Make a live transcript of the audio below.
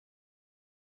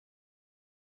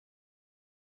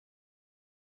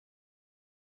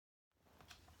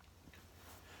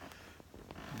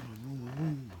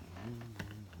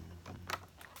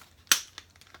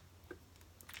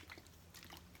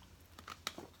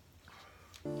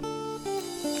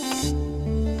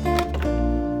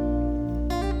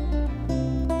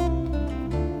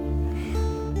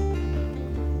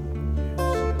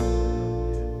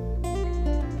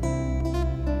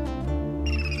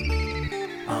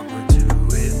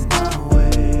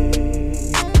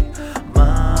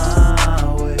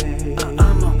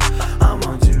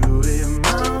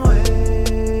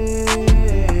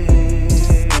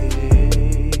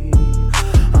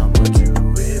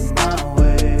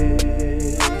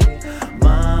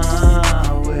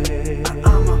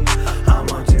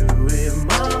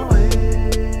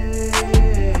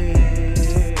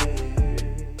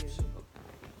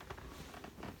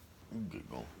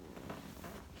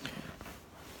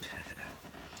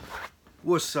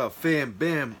What's up, fam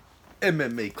bam?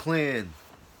 MMA clan.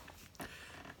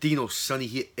 Dino Sonny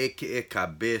here, aka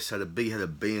Cabeza, the big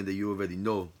headed band that you already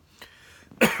know.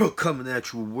 Coming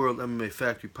at you with World MMA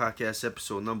Factory podcast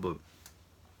episode number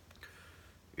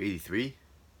 83.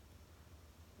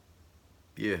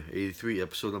 Yeah, 83,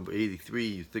 episode number 83.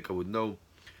 You think I would know?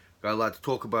 Got a lot to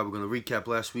talk about. We're going to recap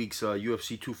last week's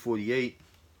UFC 248.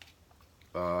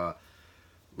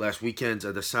 Last weekend's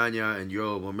Adesanya and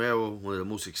Yoel Romero, one of the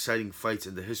most exciting fights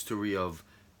in the history of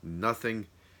nothing.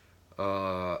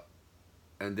 And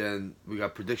then we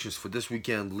got predictions for this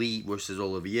weekend: Lee versus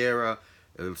Oliveira.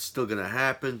 It's still gonna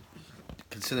happen,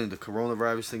 considering the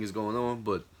coronavirus thing is going on.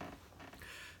 But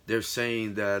they're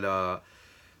saying that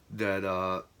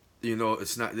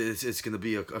it's not. It's gonna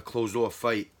be a closed door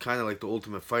fight, kind of like the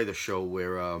Ultimate Fighter show,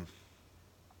 where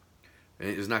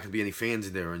there's not gonna be any fans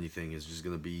in there or anything. It's just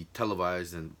gonna be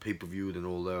televised and pay per viewed and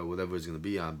all that, whatever it's gonna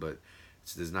be on. But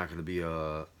there's not gonna be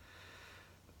an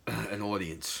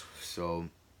audience. So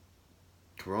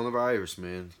coronavirus,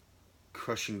 man,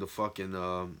 crushing the fucking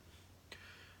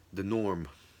the norm.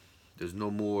 There's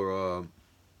no more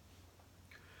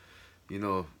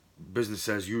business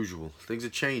as usual. Things are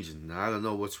changing. Now, I don't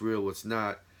know what's real, what's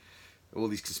not. All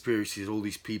these conspiracies, all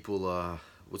these people.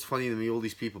 What's funny to me, all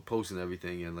these people posting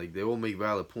everything, and like they all make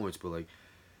valid points, but like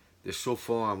they're so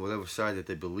far on whatever side that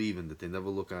they believe in that they never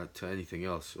look at to anything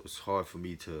else. So it's hard for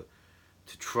me to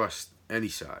trust any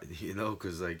side,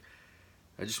 because like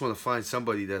I just want to find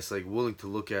somebody that's like willing to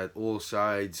look at all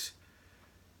sides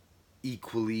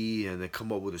equally and then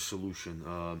come up with a solution.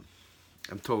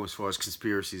 I'm talking as far as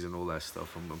conspiracies and all that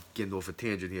stuff. I'm getting off a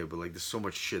tangent here, but like there's so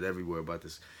much shit everywhere about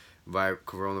this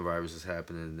coronavirus is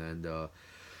happening, and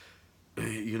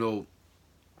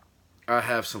I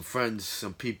have some friends,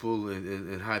 some people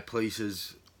in high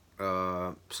places,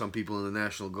 some people in the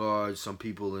National Guard, some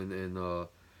people in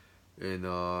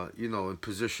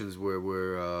positions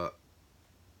where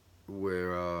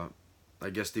I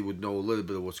guess they would know a little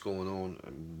bit of what's going on,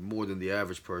 more than the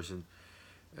average person,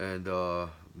 and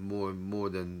more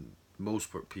than most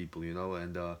people,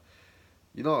 and I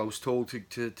was told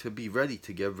to be ready,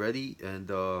 to get ready,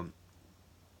 and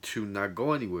to not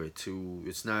go anywhere.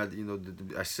 It's not,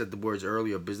 I said the words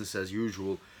earlier, business as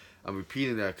usual. I'm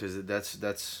repeating that because that's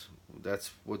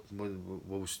what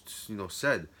was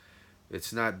said.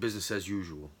 It's not business as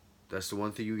usual. That's the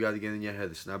one thing you got to get in your head.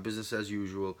 It's not business as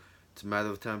usual. It's a matter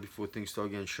of time before things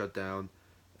start getting shut down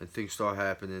and things start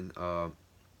happening.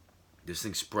 This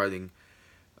thing's spreading,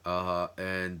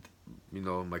 and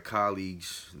my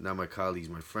colleagues, not my colleagues,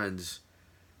 my friends,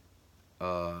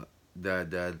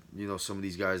 that some of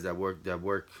these guys that work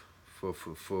for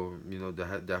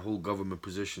that whole government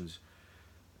positions,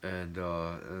 and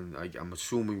I'm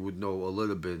assuming would know a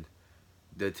little bit.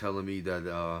 They're telling me that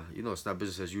it's not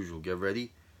business as usual. Get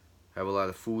ready, have a lot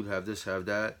of food, have this, have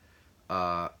that,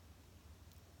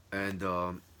 and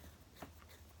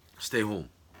stay home,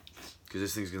 because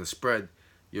this thing's gonna spread.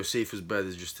 Your safest bet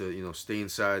is just to stay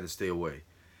inside and stay away.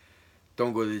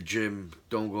 Don't go to the gym.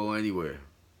 Don't go anywhere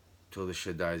till this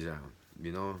shit dies down.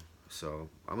 So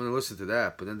I'm gonna listen to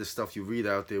that. But then the stuff you read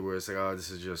out there where it's like, oh, this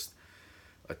is just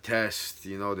a test.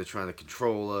 They're trying to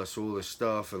control us, all this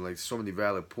stuff, and like so many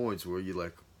valid points where you're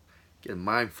like getting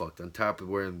mind fucked on top of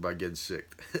worrying about getting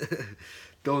sick.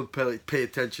 Don't pay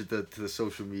attention to the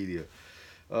social media.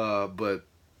 But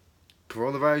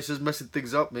coronavirus is messing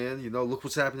things up, man. Look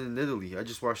what's happening in Italy. I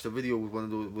just watched a video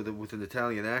with an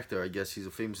Italian actor. I guess he's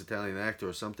a famous Italian actor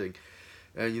or something.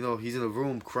 And he's in a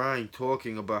room crying,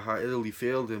 talking about how Italy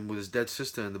failed him with his dead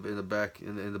sister in the back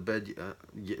in the bed,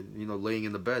 laying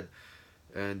in the bed.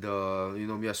 And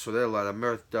mia sorella la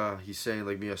merta. He's saying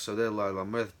like mia sorella la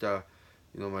merta.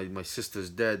 My sister's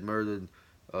dead, murdered.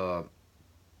 Not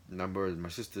murdered. My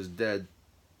sister's dead.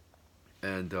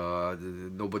 And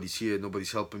nobody's here,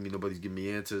 nobody's helping me, nobody's giving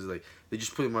me answers. Like they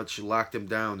just pretty much locked them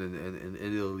down in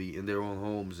Italy, in their own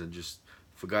homes, and just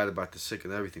forgot about the sick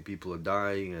and everything. People are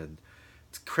dying, and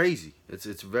it's crazy. It's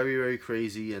very, very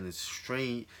crazy, and it's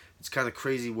strange. It's kind of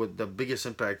crazy what the biggest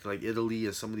impact, like Italy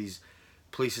and some of these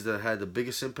places that had the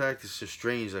biggest impact. It's just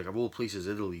strange. Like of all places,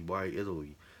 Italy. Why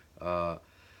Italy?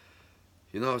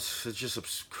 It's just some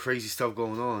crazy stuff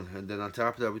going on. And then on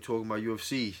top of that, we're talking about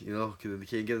UFC, because they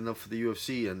can't get enough for the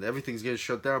UFC. And everything's getting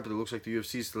shut down, but it looks like the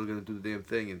UFC is still going to do the damn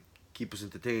thing and keep us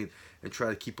entertained and try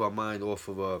to keep our mind off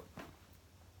of,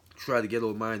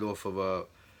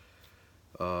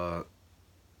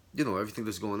 everything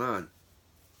that's going on.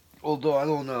 Although I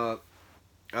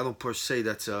don't per se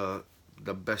that's the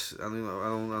best. I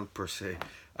don't per se.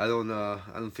 I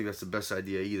don't think that's the best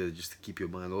idea either, just to keep your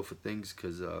mind off of things,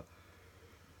 because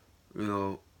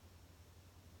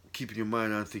keeping your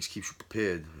mind on things keeps you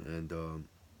prepared. And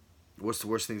what's the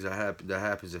worst things that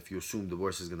happens if you assume the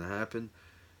worst is gonna happen?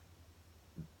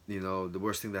 The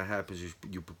worst thing that happens is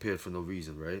you prepared for no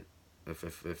reason, right?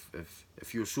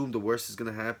 If you assume the worst is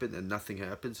gonna happen and nothing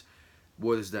happens,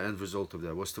 what is the end result of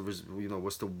that? What's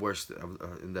the worst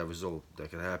in that result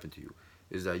that can happen to you?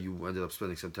 Is that you ended up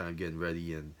spending some time getting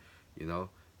ready and you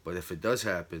know. But if it does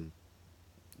happen,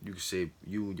 you can save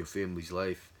you and your family's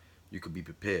life. You could be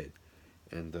prepared.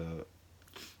 And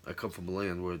I come from a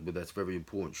land where that's very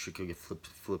important. Shit can get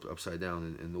flipped upside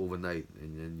down and overnight,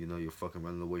 and then you're fucking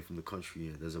running away from the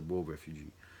country as a war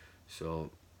refugee.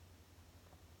 So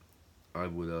I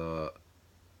would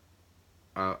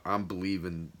I'm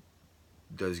believing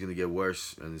that it's gonna get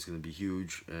worse and it's gonna be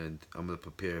huge, and I'm gonna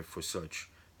prepare for such.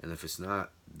 And if it's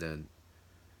not, then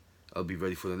I'll be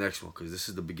ready for the next one, because this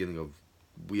is the beginning of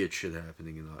weird shit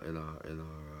happening in our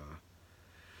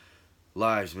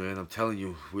lives, man. I'm telling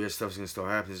you, weird stuff's gonna start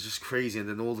happening. It's just crazy, and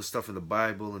then all the stuff in the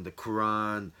Bible and the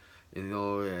Quran,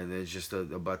 and it's just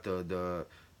about the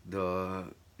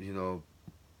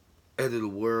end of the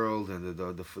world and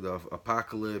the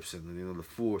apocalypse, and the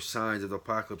 4 signs of the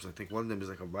apocalypse. I think one of them is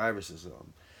like a virus or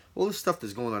something. All this stuff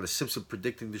that's going on. The Simpsons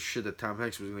predicting this shit that Tom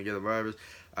Hanks was gonna get a virus.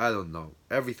 I don't know.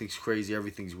 Everything's crazy.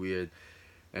 Everything's weird.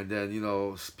 And then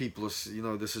people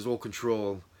are, this is all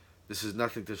control. This is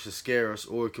nothing that should scare us,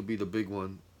 or it could be the big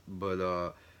one.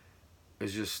 But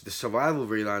it's just the survival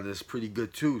rate on this is pretty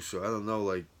good too. So I don't know,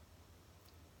 like,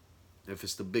 if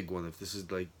it's the big one, if this is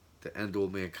like the end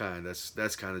of mankind, that's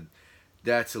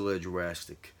a little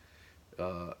drastic,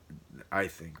 I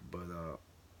think. But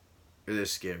it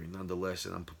is scary nonetheless,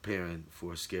 and I'm preparing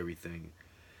for a scary thing.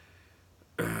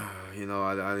 I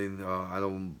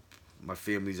don't. My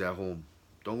family's at home.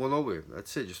 Don't go nowhere.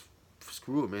 That's it. Just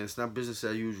screw it, man. It's not business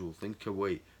as usual. Things can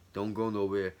wait. Don't go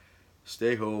nowhere.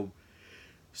 Stay home.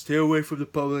 Stay away from the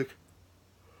public.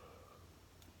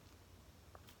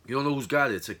 You don't know who's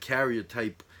got it. It's a carrier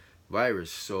type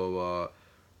virus. So,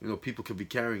 people could be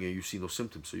carrying it. You see no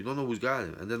symptoms. So you don't know who's got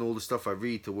it. And then all the stuff I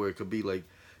read to where it could be like,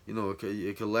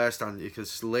 it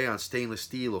could lay on stainless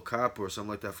steel or copper or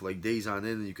something like that for like days on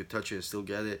end, and you could touch it and still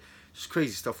get it. Just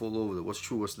crazy stuff all over it. What's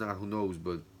true, what's not, who knows?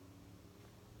 But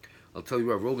I'll tell you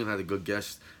what, Rogan had a good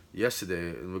guest yesterday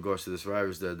in regards to this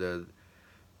virus that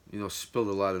spilled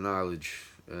a lot of knowledge.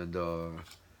 And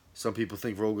some people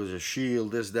think Rogan's a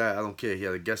shield, this, that. I don't care. He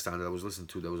had a guest on that I was listening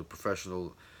to that was a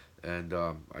professional, and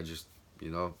I just,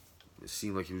 it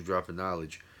seemed like he was dropping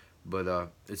knowledge.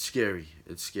 But it's scary.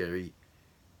 It's scary.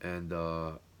 And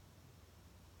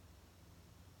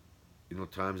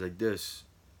times like this,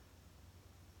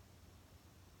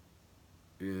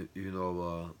 you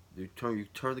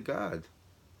turn to God.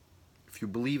 If you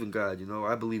believe in God,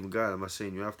 I believe in God. I'm not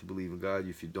saying you have to believe in God.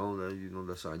 If you don't,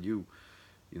 that's on you.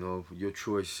 Your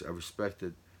choice. I respect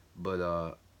it.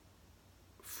 But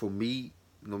for me,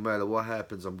 no matter what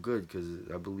happens, I'm good because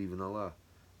I believe in Allah.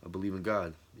 I believe in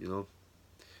God.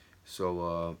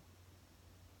 So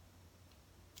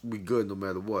we good no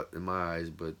matter what in my eyes.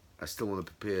 But I still want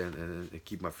to prepare and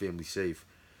keep my family safe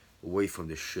away from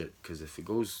this shit. Because if it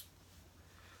goes,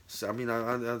 some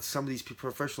of these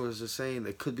professionals are saying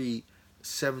it could be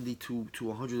 70 to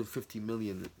 150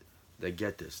 million that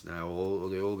get this. Now, are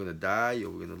they all gonna die,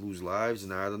 or we're gonna lose lives?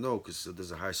 And I don't know, because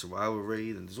there's a high survival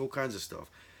rate and there's all kinds of stuff.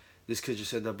 This could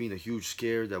just end up being a huge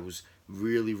scare that was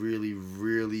really, really,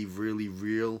 really, really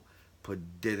real,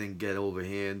 but didn't get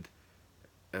overhand,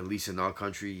 at least in our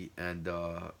country. And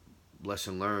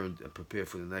lesson learned, and prepare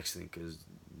for the next thing. Because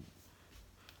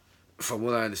from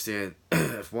what I understand,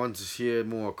 if one's here,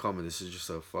 more are coming. This is just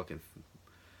a fucking.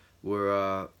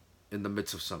 We're in the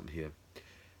midst of something here.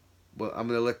 But I'm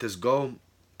gonna let this go,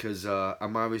 because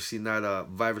I'm obviously not a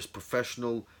virus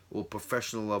professional or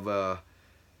professional of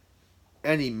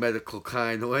any medical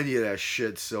kind or any of that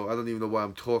shit. So I don't even know why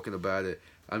I'm talking about it.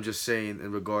 I'm just saying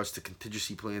in regards to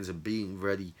contingency plans and being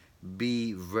ready.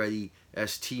 Be ready.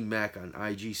 As T Mac on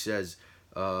IG says,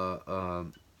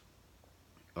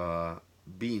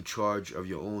 be in charge of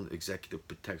your own executive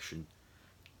protection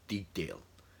detail.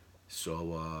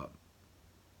 So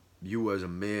you as a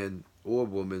man or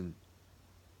woman,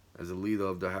 as a leader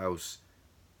of the house,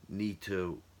 need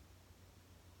to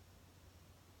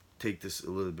take this a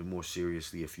little bit more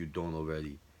seriously if you don't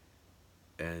already,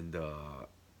 and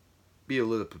be a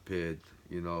little prepared,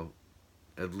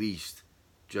 at least,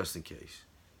 just in case.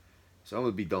 So I'm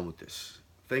gonna be done with this.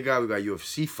 Thank God we got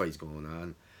UFC fights going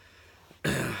on.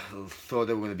 Thought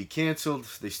they were gonna be canceled.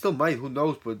 They still might, who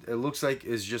knows? But it looks like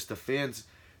it's just the fans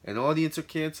and audience are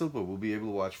canceled, but we'll be able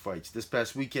to watch fights. This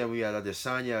past weekend we had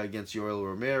Adesanya against Yoel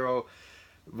Romero.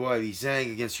 Wiley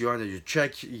Zhang against Joanna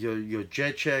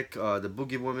Jacek, the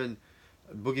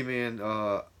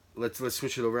Boogeyman. Let's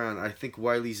switch it around. I think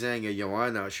Wiley Zhang and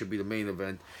Joanna should be the main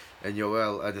event, and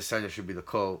Yoel Adesanya should be the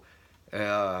co.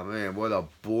 Man, what a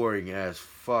boring ass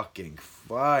fucking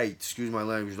fight. Excuse my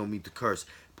language, don't mean to curse,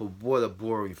 but what a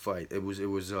boring fight. It was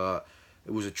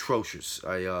atrocious.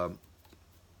 I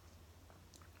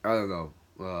don't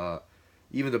know.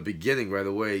 Even the beginning right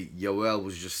away, Yoel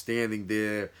was just standing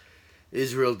there.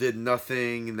 Israel did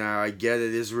nothing. Now I get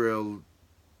it. Israel,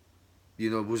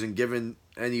 wasn't given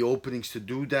any openings to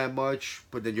do that much,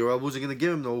 but then Yoel wasn't gonna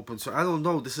give him no open. So I don't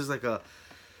know. This is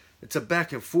it's a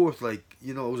back and forth. It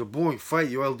was a boring fight.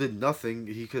 Yoel did nothing.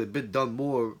 He could have been done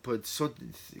more, but so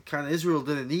kind of Israel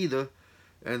didn't either.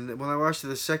 And when I watched it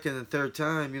the second and third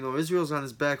time, Israel's on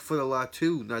his back foot a lot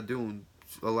too, not doing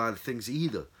a lot of things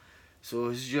either. So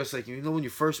it's just like, when you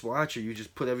first watch it, you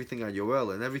just put everything on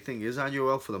Yoel, and everything is on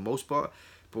Yoel for the most part.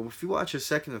 But if you watch it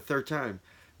second and third time,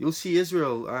 you'll see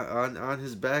Israel on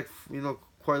his back,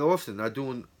 quite often, not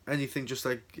doing anything, just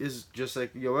like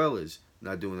Yoel is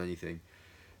not doing anything.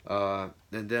 And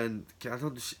then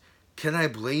can I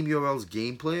blame Yoel's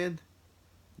game plan?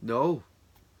 No,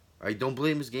 I don't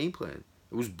blame his game plan.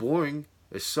 It was boring.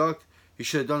 It sucked. He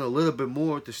should have done a little bit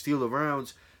more to steal the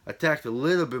rounds, attacked a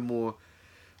little bit more.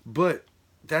 But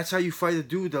that's how you fight a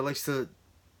dude that likes to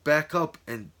back up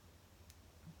and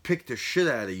pick the shit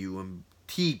out of you, and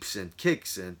teeps and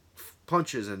kicks and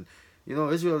punches. And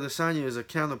Israel Adesanya is a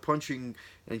counter punching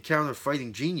and counter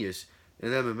fighting genius in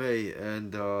MMA,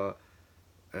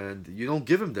 and you don't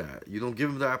give him that. You don't give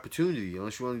him the opportunity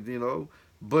unless you want,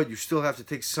 But you still have to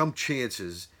take some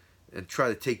chances and try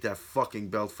to take that fucking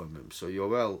belt from him. So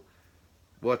Yoel,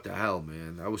 what the hell,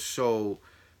 man? I was so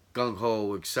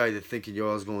gung-ho, excited, thinking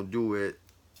Yoel's going to do it.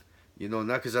 Not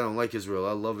because I don't like Israel.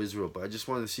 I love Israel. But I just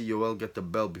wanted to see Yoel get the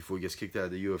belt before he gets kicked out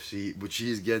of the UFC, which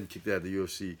he is getting kicked out of the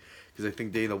UFC. Because I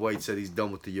think Dana White said he's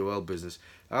done with the Yoel business.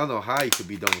 I don't know how he could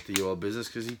be done with the Yoel business,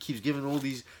 because he keeps giving all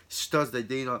these studs that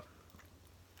Dana's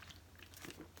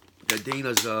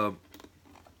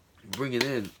bringing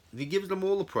in. He gives them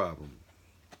all a problem.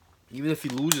 Even if he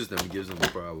loses them, he gives them a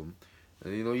problem.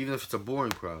 And, even if it's a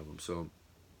boring problem. So,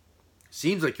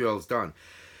 seems like Yoel's done.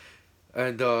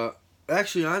 And,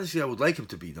 actually, honestly, I would like him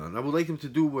to be done. I would like him to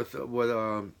do what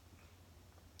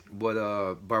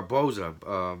Barboza.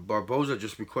 Barboza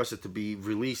just requested to be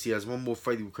released. He has one more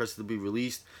fight he requested to be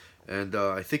released. And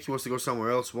I think he wants to go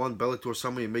somewhere else. Bellator,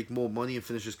 somewhere, and make more money and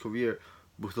finish his career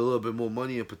with a little bit more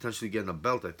money and potentially getting a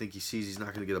belt. I think he sees he's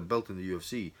not going to get a belt in the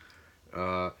UFC.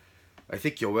 I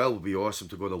think Yoel would be awesome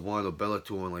to go to one or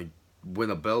Bellator and win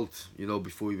a belt,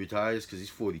 before he retires, because he's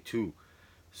 42.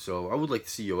 So I would like to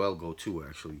see Yoel go too,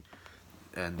 actually,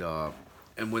 and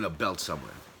win a belt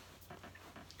somewhere.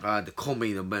 The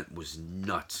co-main event was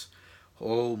nuts.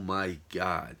 Oh my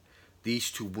God,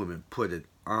 these two women put it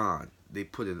on. They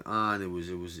put it on. It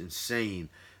was insane.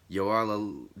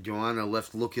 Joanna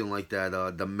left looking like that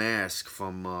the Mask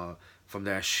from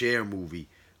that Cher movie.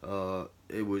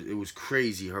 It was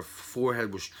crazy. Her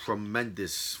forehead was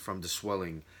tremendous from the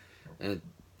swelling, and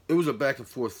it was a back and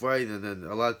forth fight. And then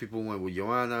a lot of people went with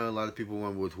Joanna. A lot of people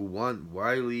went with who won,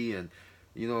 Wiley, and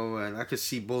and I could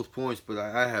see both points. But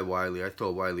I had Wiley. I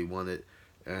thought Wiley won it,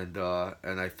 and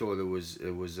I thought it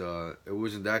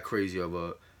wasn't that crazy of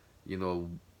a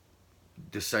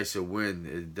decisive win.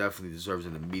 It definitely deserves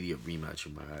an immediate rematch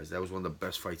in my eyes. That was one of the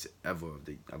best fights ever.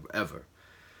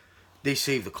 They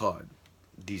saved the card.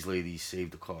 These ladies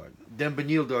saved the card. Then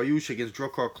Beneil Dariush against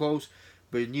Drakkar Klose.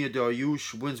 Beneil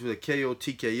Dariush wins with a KO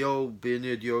TKO.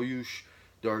 Beneil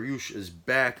Dariush is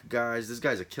back, guys. This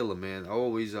guy's a killer, man. I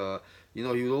always he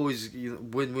would always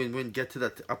win, get to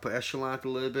that upper echelon a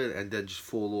little bit and then just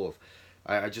fall off.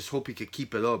 I just hope he could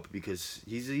keep it up, because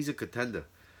he's a contender.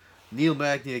 Neil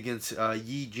Magny against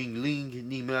Yi Jingliang.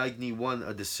 Neil Magny won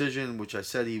a decision, which I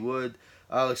said he would.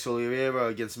 Alex Oliveira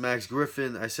against Max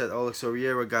Griffin. I said Alex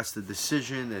Oliveira got the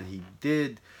decision, and he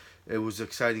did. It was an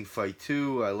exciting fight,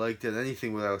 too. I liked it.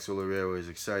 Anything with Alex Oliveira is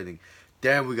exciting.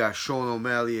 Then we got Sean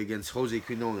O'Malley against Jose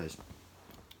Quinones.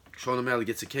 Sean O'Malley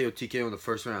gets a KO TKO in the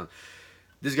first round.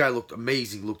 This guy looked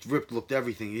amazing, looked ripped, looked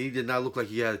everything. He did not look like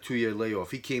he had a 2-year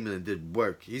layoff. He came in and did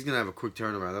work. He's going to have a quick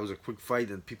turnaround. That was a quick fight,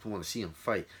 and people want to see him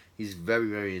fight. He's very,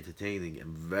 very entertaining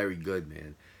and very good,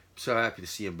 man. I'm so happy to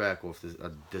see him back off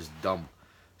this dumb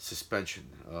suspension.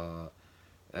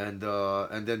 And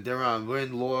then Deron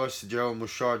Wynn lost. Gerald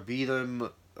Mouchard beat him.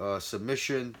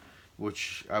 Submission,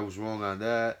 which I was wrong on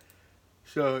that.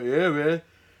 So, yeah, man.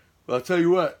 Well, I'll tell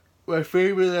you what. My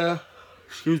favorite,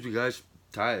 excuse me, guys.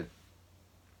 Tired.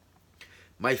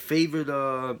 My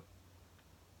favorite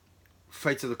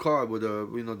fights of the card with the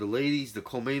the ladies, the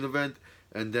co-main event,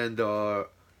 and then the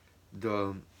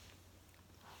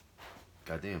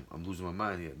goddamn, I'm losing my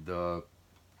mind here. The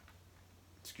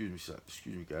excuse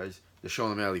me, guys. The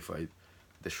Sean O'Malley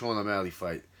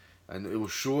fight, and it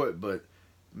was short, but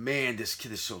man, this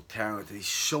kid is so talented. He's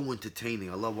so entertaining.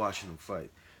 I love watching him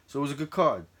fight. So it was a good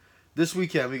card. This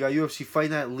weekend we got UFC Fight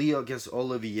Night Leo against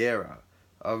Oliveira.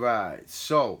 All right,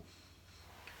 so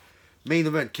main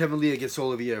event Kevin Lee against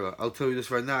Oliveira. I'll tell you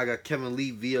this right now. I got Kevin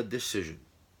Lee via decision.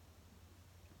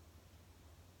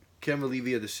 Kevin Lee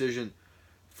via decision,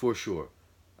 for sure.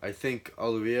 I think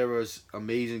Oliveira's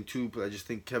amazing too, but I just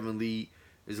think Kevin Lee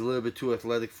is a little bit too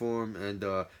athletic for him, and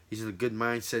he's in a good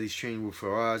mindset. He's training with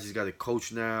Faraz. He's got a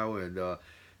coach now, and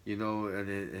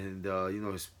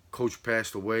his coach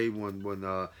passed away when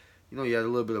he had a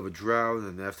little bit of a drought,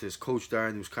 and after his coach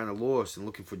died, he was kind of lost and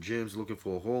looking for gyms, looking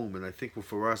for a home. And I think with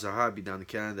Faraz Zahabi down in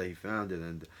Canada, he found it,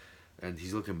 and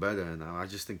he's looking better. And I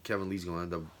just think Kevin Lee's gonna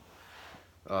end up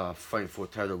fighting for a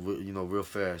title, real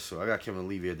fast. So I got Kevin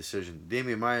Lee via decision.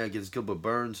 Damian Maia against Gilbert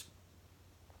Burns.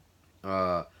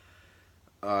 I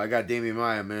got Damian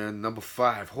Maia, man, number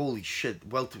 5. Holy shit,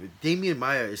 welterweight. Damian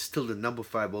Maia is still the number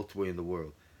 5 welterweight in the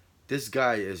world. This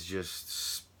guy is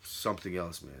just something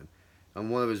else, man.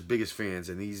 I'm one of his biggest fans,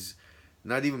 and he's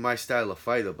not even my style of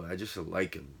fighter, but I just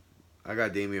like him. I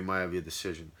got Damian Maia via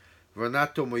decision.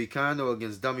 Renato Moicano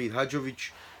against Damir Hadjovic.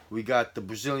 We got the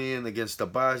Brazilian against the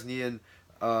Bosnian.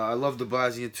 I love the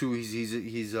Bosnian too.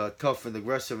 He's tough and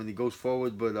aggressive, and he goes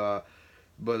forward. But I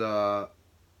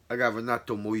got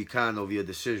Renato Moicano via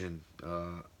decision.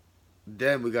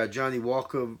 Then we got Johnny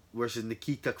Walker versus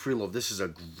Nikita Krylov. This is a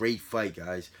great fight,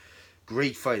 guys.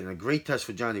 Great fight, and a great test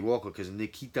for Johnny Walker, because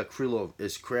Nikita Krylov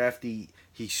is crafty.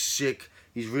 He's sick.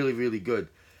 He's really, really good.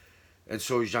 And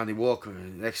so is Johnny Walker.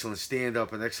 An excellent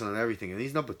stand-up and excellent everything. And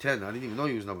he's number 10. I didn't even know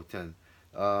he was number 10.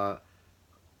 I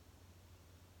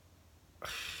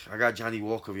got Johnny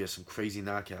Walker via some crazy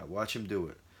knockout. Watch him do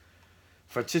it.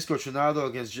 Francisco Trinaldo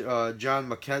against John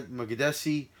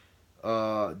Makdessi.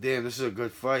 Damn, this is a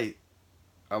good fight.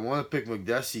 I want to pick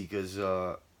Makdessi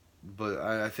but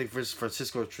I think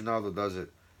Francisco Trinaldo does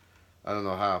it. I don't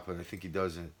know how, but I think he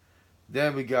does it.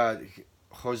 Then we got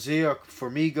Jose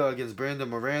Formiga against Brandon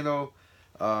Moreno.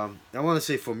 I want to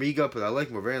say Formiga, but I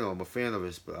like Moreno. I'm a fan of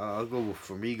his, but I'll go with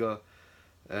Formiga.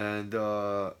 And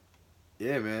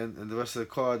yeah, man. And the rest of the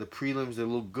card, the prelims, they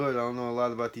look good. I don't know a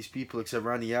lot about these people except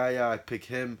Rani Yaya. I pick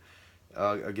him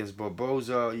against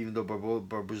Barboza, even though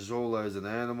Barbozola is an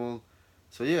animal.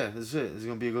 So yeah, that's it. It's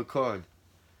gonna be a good card.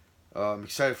 I'm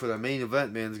excited for that main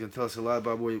event, man. It's going to tell us a lot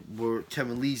about where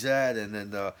Kevin Lee's at, and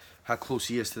then how close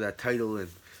he is to that title and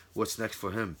what's next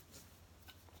for him.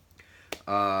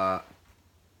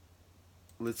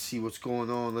 Let's see what's going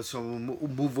on. Let's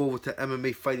move over to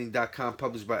MMAfighting.com,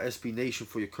 published by SB Nation,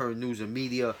 for your current news and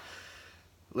media.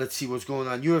 Let's see what's going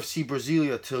on. UFC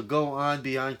Brasilia to go on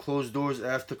behind closed doors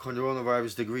after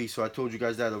coronavirus degree. So I told you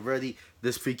guys that already.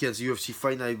 This weekend's UFC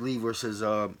Fight Night Lee versus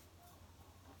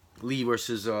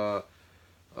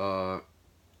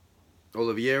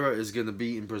Oliveira is going to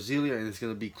be in Brasilia, and it's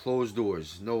going to be closed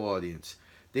doors, no audience.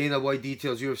 Dana White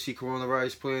details UFC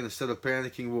coronavirus plan. Instead of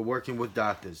panicking, we're working with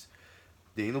doctors.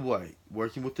 Dana White,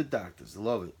 working with the doctors.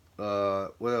 Love it.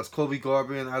 What else? Colby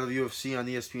Garbrandt out of UFC on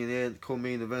ESPN,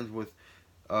 co-main event with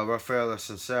Rafael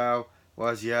Assunção.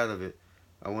 Why is he out of it?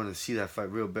 I wanted to see that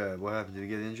fight real bad. What happened? Did he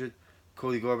get injured?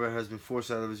 Cody Garbrandt has been forced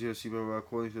out of his UFC, but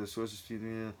according to the sources,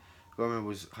 Garbrandt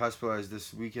was hospitalized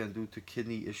this weekend due to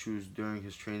kidney issues during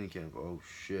his training camp. Oh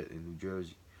shit, in New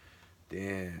Jersey.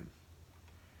 Damn.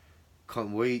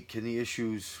 Can't wait, kidney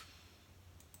issues.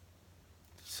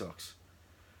 Sucks.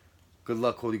 Good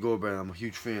luck, Cody Garbrandt. I'm a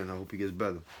huge fan. I hope he gets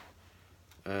better.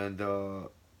 And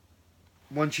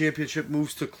One Championship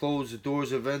moves to close the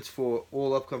doors events for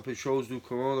all upcoming shows due to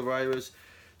coronavirus.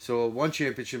 So One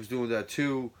Championship's doing that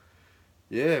too.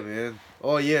 Yeah, man.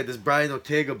 Oh yeah, this Brian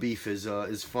Ortega beef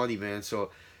is funny, man.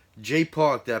 So Jay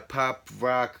Park, that pop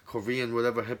rock Korean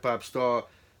whatever hip hop star,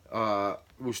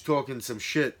 was talking some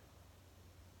shit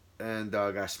and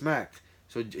got smacked.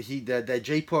 So that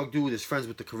Jay Park dude is friends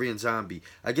with the Korean Zombie.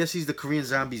 I guess he's the Korean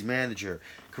Zombie's manager.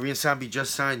 Korean Zombie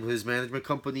just signed with his management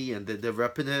company, and they're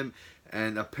repping him.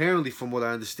 And apparently, from what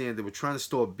I understand, they were trying to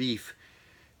start beef.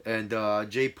 And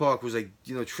Jay Park was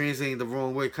translating the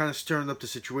wrong way, kind of stirring up the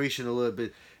situation a little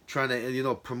bit, trying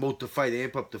to promote the fight,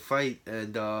 amp up the fight.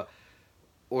 And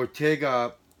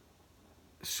Ortega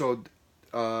found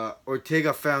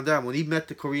out when he met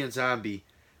the Korean Zombie.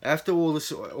 After all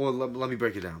this, let me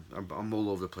break it down. I'm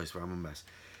all over the place, but I'm a mess.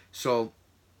 So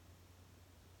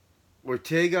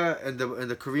Ortega and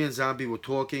the Korean Zombie were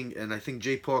talking, and I think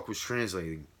Jay Park was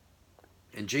translating.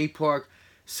 And Jay Park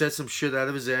said some shit out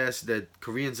of his ass that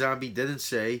Korean Zombie didn't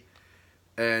say,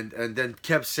 and then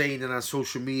kept saying it on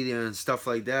social media and stuff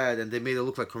like that, and they made it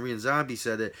look like Korean Zombie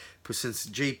said it. But since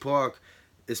Jay Park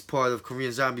is part of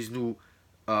Korean Zombie's new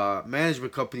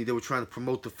management company, they were trying to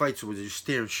promote the fight, so they were just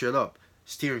steering shit up.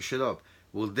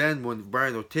 Well, then when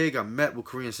Brian Ortega met with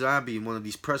Korean Zombie in one of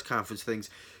these press conference things,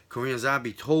 Korean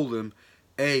Zombie told him,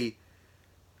 "Hey,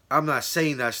 I'm not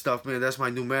saying that stuff, man. That's my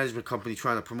new management company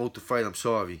trying to promote the fight. I'm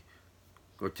sorry."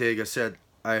 Ortega said,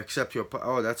 "I accept your.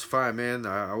 Oh, that's fine, man.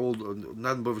 I owe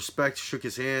nothing but respect." Shook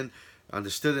his hand,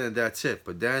 understood it, and that's it.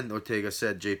 But then Ortega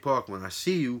said, "Jay Park, when I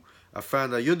see you, I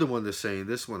found out you're the one that's saying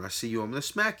this. When I see you, I'm gonna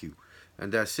smack you,"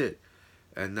 and that's it.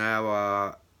 And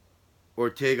now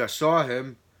Ortega saw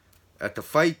him at the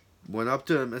fight, went up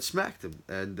to him and smacked him,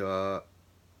 and I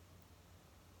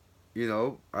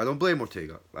don't blame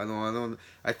Ortega.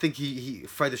 I think he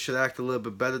fighter should act a little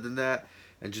bit better than that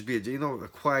and just be a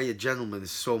quiet gentleman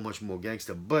is so much more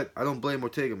gangster. But I don't blame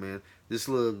Ortega, man. This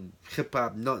little hip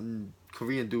hop nuttin'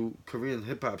 Korean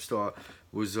hip hop star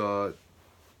was run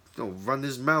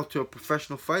his mouth to a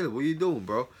professional fighter. What are you doing,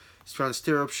 bro? He's trying to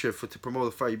stir up shit to promote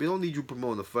a fight. You don't need you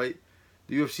promoting a fight.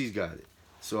 The UFC's got it.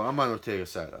 So I'm on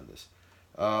Ortega's side on this.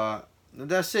 And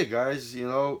that's it, guys.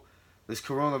 This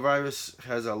coronavirus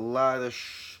has a lot of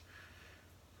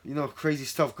crazy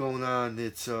stuff going on.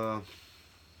 It's what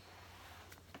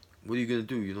are you gonna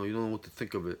do? You don't know what to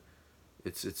think of it.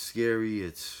 It's scary.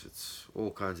 It's all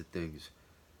kinds of things.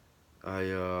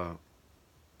 I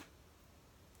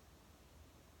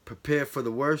prepare for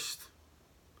the worst,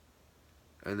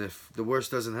 and if the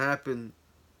worst doesn't happen,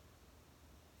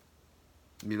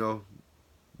 you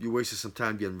wasted some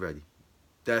time getting ready.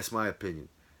 That's my opinion.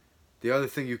 The other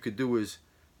thing you could do is,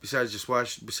 besides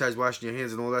washing your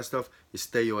hands and all that stuff, is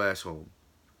stay your ass home.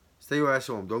 Stay your ass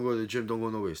home. Don't go to the gym. Don't go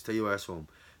nowhere. Stay your ass home.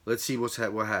 Let's see what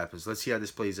happens. Let's see how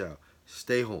this plays out.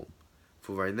 Stay home.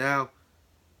 For right now,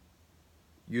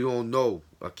 you don't know.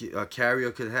 A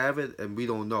carrier could have it, and we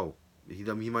don't know. He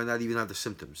might not even have the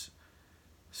symptoms.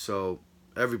 So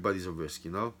everybody's a risk,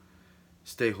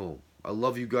 Stay home. I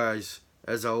love you guys.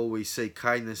 As I always say,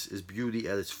 kindness is beauty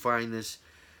at its finest.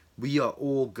 We are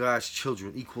all God's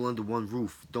children, equal under one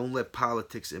roof. Don't let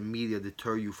politics and media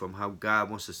deter you from how God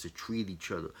wants us to treat each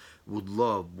other. With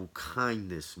love, with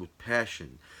kindness, with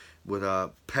passion. With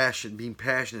being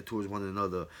passionate towards one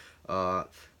another.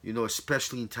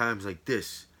 Especially in times like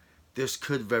this. This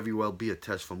could very well be a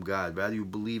test from God. Whether you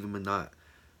believe Him or not,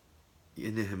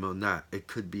 in Him or not, it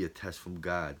could be a test from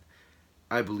God.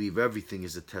 I believe everything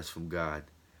is a test from God.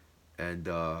 And,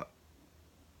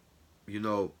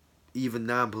 even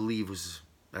non-believers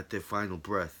at their final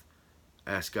breath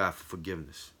ask God for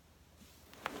forgiveness.